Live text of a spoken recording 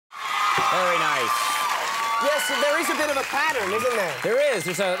Very nice. Yes, there is a bit of a pattern, isn't there? There is.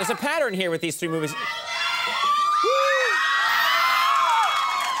 There's a pattern here with these three movies.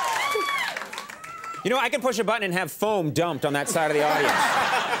 You know, I can push a button and have foam dumped on that side of the audience.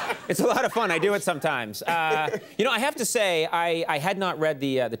 It's a lot of fun. I do it sometimes. You know, I have to say, I had not read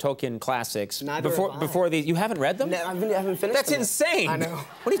the Tolkien classics before these. You haven't read them? No, I haven't finished That's them insane. I know.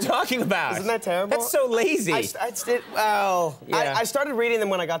 What are you talking about? Isn't that terrible? That's so lazy. I started reading them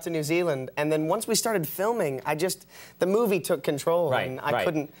when I got to New Zealand, and then once we started filming, the movie took control, and I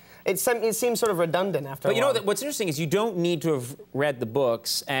couldn't. It seems sort of redundant after a while. But you know, what's interesting is you don't need to have read the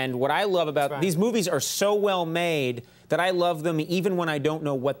books, and what I love about these movies are so well made that I love them even when I don't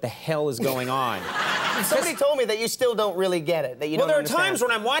know what the hell is going on. Somebody told me that you still don't really get it, that you don't understand. There are times when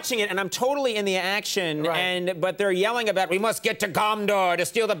I'm watching it and I'm totally in the action, but they're yelling about, we must get to Gondor to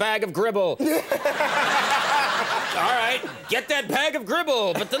steal the bag of gribble. All right, get that bag of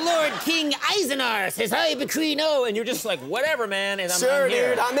gribble, but the Lord King Eisenar says, I decree no, and you're just like, whatever, man. And I'm here.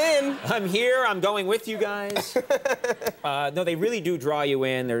 Dude, I'm in. I'm here, I'm going with you guys. No, they really do draw you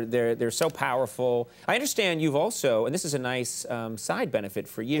in. They're so powerful. I understand you've also, and this is a nice side benefit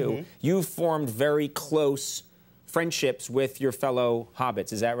for you, you've formed very close friendships with your fellow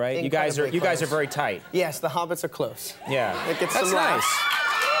Hobbits, is that right? You guys are very tight. Yes, the Hobbits are close. Yeah. It gets That's some nice.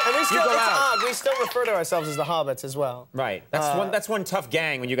 And it's odd. We still refer to ourselves as the Hobbits as well. Right. That's one tough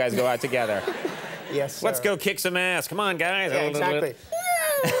gang when you guys go out together. Yes, sir. Let's go kick some ass. Come on, guys. Yeah, exactly.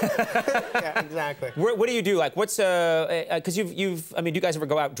 Yeah, exactly. What do you do? Like, what's because I mean, do you guys ever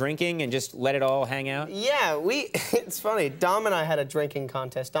go out drinking and just let it all hang out? Yeah, it's funny. Dom and I had a drinking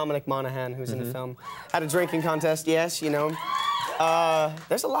contest. Dominic Monaghan, who's in the film, had a drinking contest. Yes, you know.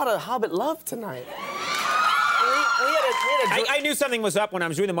 There's a lot of Hobbit love tonight. I knew something was up when I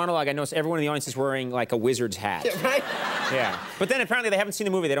was doing the monologue. I noticed everyone in the audience is wearing like a wizard's hat. Yeah, right? Yeah. But then apparently they haven't seen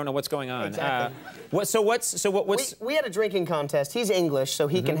the movie. They don't know what's going on. Exactly. We had a drinking contest. He's English, so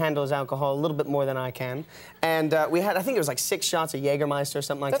he can handle his alcohol a little bit more than I can. And we had, I think it was like 6 shots of Jägermeister or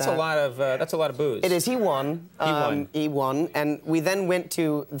something like that. That's a lot of booze. It is. He won. He won. And we then went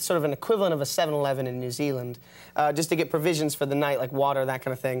to sort of an equivalent of a 7-Eleven in New Zealand, just to get provisions for the night, like water, that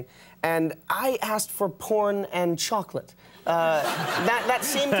kind of thing. And I asked for porn and chocolate. That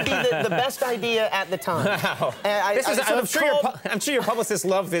seemed to be the best idea at the time. Wow. I'm sure your publicists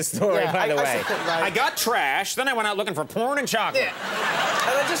love this story, by the way. I got trash, then I went out looking for porn and chocolate. Yeah.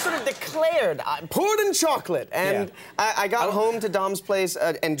 And I just sort of declared, porn and chocolate. And I got home to Dom's place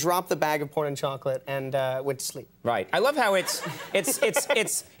and dropped the bag of porn and chocolate and went to sleep. Right. I love how it's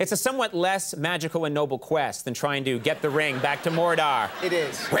a somewhat less magical and noble quest than trying to get the ring back to Mordor. It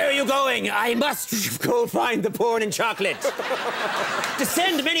is. Where are you going? I must go find the porn and chocolate.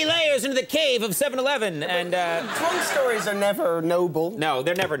 Descend many layers into the cave of 7-Eleven and... Drunk stories are never noble. No,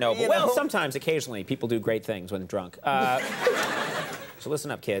 they're never noble. You well, know? sometimes, occasionally, people do great things when drunk. So listen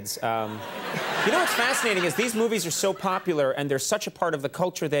up, kids. You know what's fascinating is these movies are so popular and they're such a part of the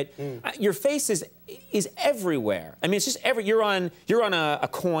culture that your face is everywhere. I mean, it's just you're on a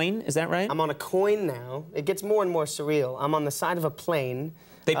coin, is that right? I'm on a coin now. It gets more and more surreal. I'm on the side of a plane.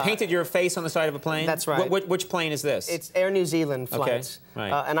 They painted your face on the side of a plane? That's right. Which plane is this? It's Air New Zealand flights. Okay,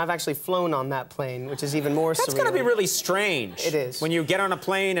 right. And I've actually flown on that plane, which is even more surreal. That's gotta be really strange. It is. When you get on a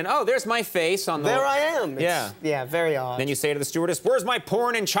plane and, oh, there's my face on the... There I am. Yeah, very odd. Then you say to the stewardess, where's my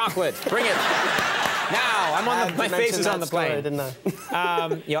porn and chocolate? Bring it. Now, my face is on the plane. Story, didn't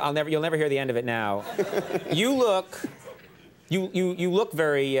I? You'll never hear the end of it now. You look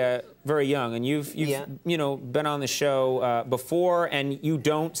very very young, and you've you know, been on the show before, and you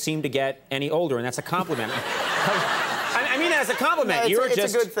don't seem to get any older, and that's a compliment. I mean that as a compliment. No,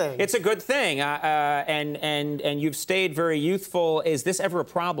 it's a good thing. It's a good thing, and you've stayed very youthful. Is this ever a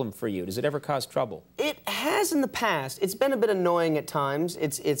problem for you? Does it ever cause trouble? It has in the past. It's been a bit annoying at times.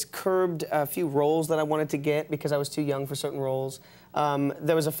 It's curbed a few roles that I wanted to get because I was too young for certain roles.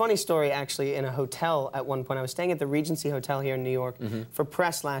 There was a funny story, actually, in a hotel at one point. I was staying at the Regency Hotel here in New York for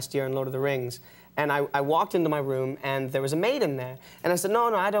press last year in Lord of the Rings. And I walked into my room, and there was a maid in there. And I said,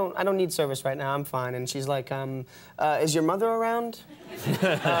 no, I don't need service right now. I'm fine. And she's like, is your mother around? Could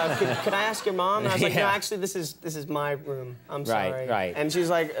I ask your mom? And I was like, no, actually, this is my room. I'm sorry. Right. And she's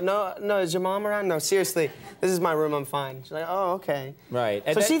like, no, is your mom around? No, seriously, this is my room. I'm fine. She's like, oh, okay. Right.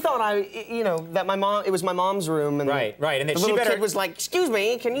 So she thought that it was my mom's room. And right. And then the little kid was like, excuse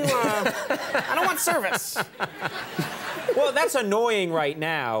me, can you, I don't want service. Well, that's annoying right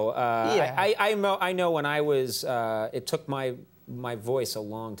now. Yeah. I know when I was, it took my voice a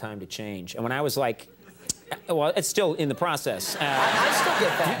long time to change. And when I was like, well, it's still in the process. I still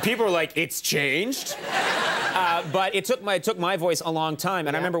get that. People are like, it's changed? But it took my voice a long time.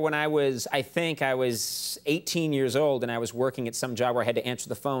 And I remember when I think I was 18 years old, and I was working at some job where I had to answer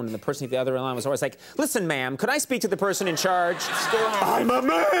the phone, and the person at the other line was always like, "Listen, ma'am, could I speak to the person in charge?" Still happens. I'm a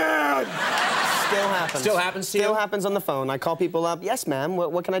man! Still happens. Still happens to you? Still happens on the phone. I call people up. Yes, ma'am.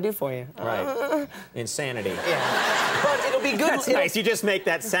 What can I do for you? Right. Insanity. Yeah. But it'll be good. That's nice. You just make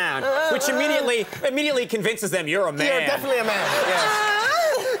that sound, which immediately convinces them you're a man. You're definitely a man. Yes.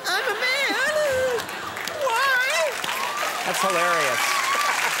 I'm a man. Why? That's hilarious.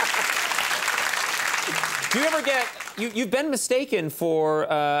 Do you ever get... You've been mistaken for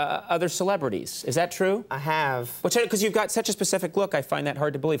other celebrities. Is that true? I have. Because you've got such a specific look, I find that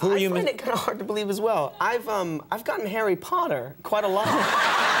hard to believe. Who are you? I find it kind of hard to believe as well. I've gotten Harry Potter quite a lot. No.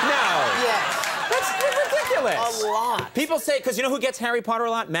 Yes. That's ridiculous. A lot. People say, because you know who gets Harry Potter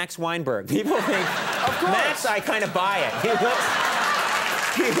a lot? Max Weinberg. People think, of course. Max, I kind of buy it.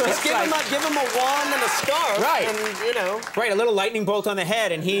 He looks give him a wand and a scarf. Right. And, you know. Right, a little lightning bolt on the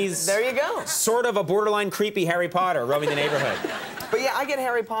head, and he's... There you go. Sort of a borderline creepy Harry Potter roaming the neighborhood. But yeah, I get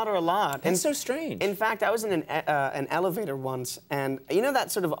Harry Potter a lot. That's so strange. In fact, I was in an elevator once, and you know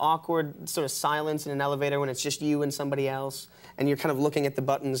that sort of awkward sort of silence in an elevator when it's just you and somebody else, and you're kind of looking at the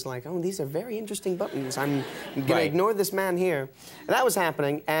buttons like, oh, these are very interesting buttons. I'm gonna ignore this man here. And that was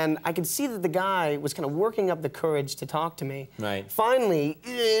happening, and I could see that the guy was kind of working up the courage to talk to me. Right. Finally,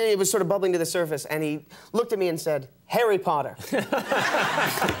 it was sort of bubbling to the surface, and he looked at me and said, Harry Potter.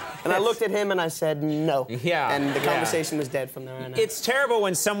 And I looked at him and I said, no. Yeah. And the conversation was dead from there on out. It's terrible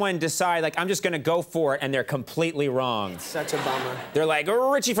when someone decides, like, I'm just going to go for it, and they're completely wrong. It's such a bummer. They're like,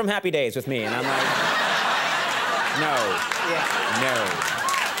 oh, Richie from Happy Days with me. And I'm like, no. Yeah. No.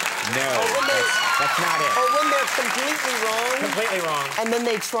 That's not it. Or when they're completely wrong. Completely wrong. And then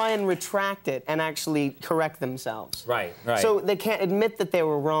they try and retract it and actually correct themselves. Right, right. So they can't admit that they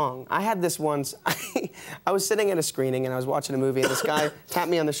were wrong. I had this once. I was sitting at a screening and I was watching a movie, and this guy tapped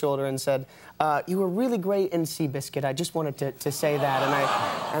me on the shoulder and said, you were really great in Seabiscuit. I just wanted to say that.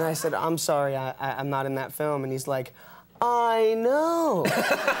 And I said, I'm sorry, I'm not in that film. And he's like, I know.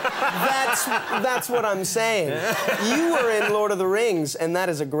 That's what I'm saying. You were in Lord of the Rings, and that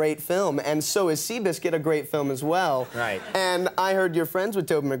is a great film, and so is Seabiscuit a great film as well. Right. And I heard you're friends with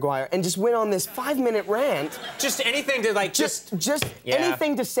Tobey Maguire, and just went on this 5-minute rant. Just anything to, like, just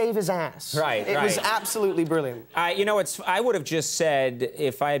anything to save his ass. Right, It was absolutely brilliant. You know, I would have just said,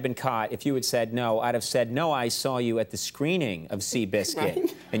 if I had been caught, if you had said no, I'd have said, no, I saw you at the screening of Seabiscuit,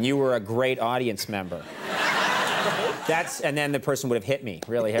 right? And you were a great audience member. And then the person would have hit me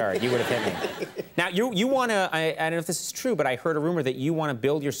really hard. You would have hit me. Now, you want to, I don't know if this is true, but I heard a rumor that you want to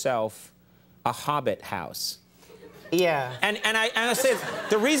build yourself a Hobbit house. Yeah. And I say,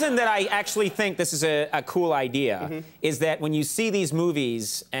 the reason that I actually think this is a cool idea is that when you see these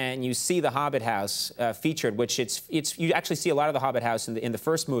movies and you see the Hobbit house featured, which you actually see a lot of the Hobbit house in the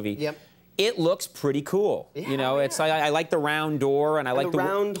first movie. Yep. It looks pretty cool. Yeah, you know, it's like I like the round door, and I like the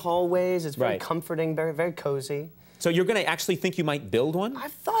round hallways. It's very comforting, very, very cozy. So you're going to actually think you might build one?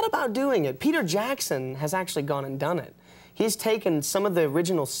 I've thought about doing it. Peter Jackson has actually gone and done it. He's taken some of the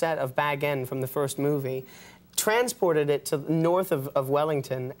original set of Bag End from the first movie, transported it to north of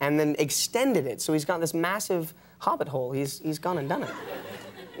Wellington, and then extended it. So he's got this massive Hobbit hole. He's gone and done it.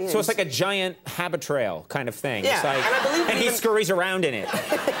 Yeah, so it's like a giant habit trail kind of thing. Yeah, it's like, and I believe he scurries around in it.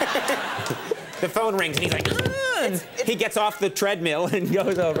 The phone rings and he's like, he gets off the treadmill and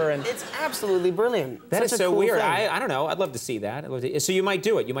goes over and... It's absolutely brilliant. That is so cool weird. Thing. I don't know. I'd love to see that. So you might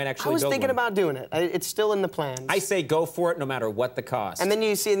do it. You might actually build one. I was thinking about doing it. It's still in the plans. I say go for it no matter what the cost. And then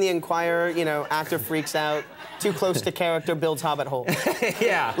you see in the Enquirer, you know, actor freaks out, too close to character, builds Hobbit hole.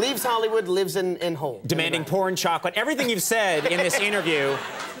 Yeah. Leaves Hollywood, lives in hole. Demanding porn chocolate. Everything you've said in this interview...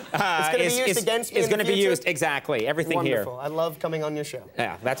 it's going to be used against me It's going to be used, exactly. Everything Wonderful. here. I love coming on your show.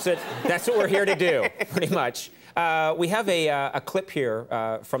 Yeah, that's it. That's what we're here to do, pretty much. We have a clip here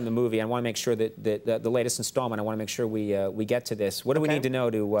from the movie. I want to make sure that the latest installment, I want to make sure we get to this. What do we need to know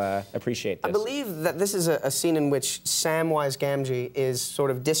to appreciate this? I believe that this is a scene in which Samwise Gamgee is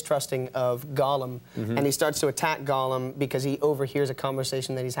sort of distrusting of Gollum, and he starts to attack Gollum because he overhears a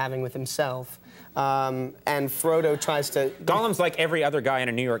conversation that he's having with himself. And Frodo tries to... Gollum's like every other guy in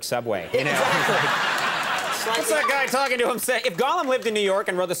a New York subway, you know? Exactly. What's that guy talking to himself? If Gollum lived in New York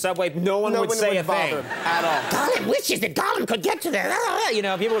and rode the subway, no one would say a thing. At all. Gollum wishes that Gollum could get to there. You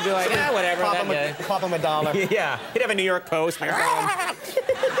know, people would be like, whatever. Pop him a dollar. Yeah, he'd have a New York Post. So,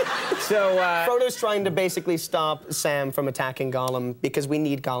 Frodo's trying to basically stop Sam from attacking Gollum because we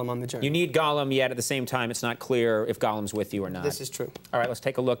need Gollum on the journey. You need Gollum, yet at the same time, it's not clear if Gollum's with you or not. This is true. All right, let's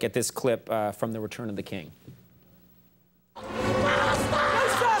take a look at this clip from The Return of the King.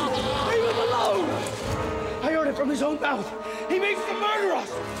 out. He means to murder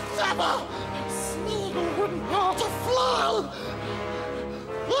us. Never! Smeagol wouldn't hurt a fly!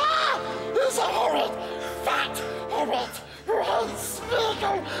 Ah! He's a horrid, fat hobbit who hates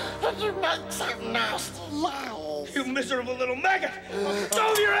Smeagol, and you make some nasty lies. You miserable little maggot! I'll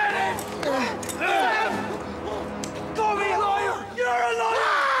stove your head in! Call me a lawyer! You're a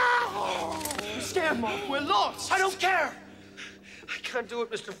lawyer! Stand, Mom. We're lost. I don't care. I can't do it,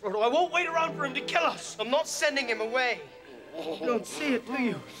 Mr. Frodo. I won't wait around for him to kill us. I'm not sending him away. You don't see it, do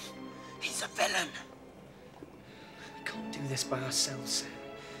you? He's a villain. We can't do this by ourselves, Sam.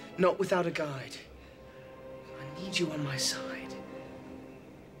 Not without a guide. I need you on my side.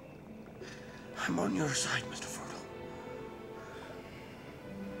 I'm on your side, Mr. Frodo.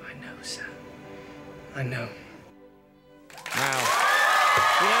 I know, Sam. I know. Wow.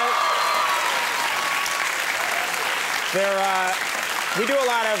 You know, we do a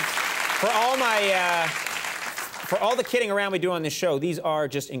lot of, for all the kidding around we do on this show, these are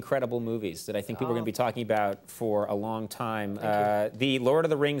just incredible movies that I think people are going to be talking about for a long time. The Lord of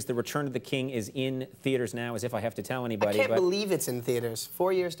the Rings, The Return of the King is in theaters now, as if I have to tell anybody. I can't believe it's in theaters.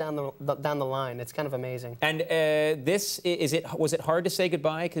 4 years down the line. It's kind of amazing. And was it hard to say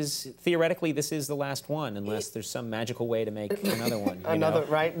goodbye? Because theoretically, this is the last one, unless there's some magical way to make another one. Another,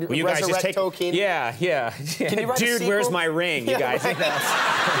 right? Well, you guys just take Tolkien. Yeah. Can you write a Dude, sequel? where's my ring? You guys. Right.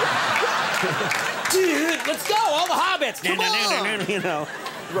 Dude, let's go! All the hobbits! Come on! You know.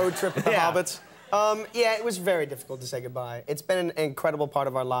 Road trip with the Yeah. hobbits. Yeah, it was very difficult to say goodbye. It's been an incredible part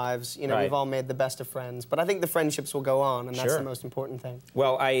of our lives. You know, Right. we've all made the best of friends, but I think the friendships will go on, and that's Sure. the most important thing.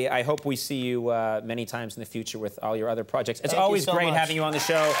 Well, I hope we see you many times in the future with all your other projects. It's Thank you always so great much. having you on the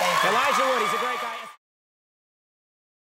show. Elijah Wood, he's a great guy.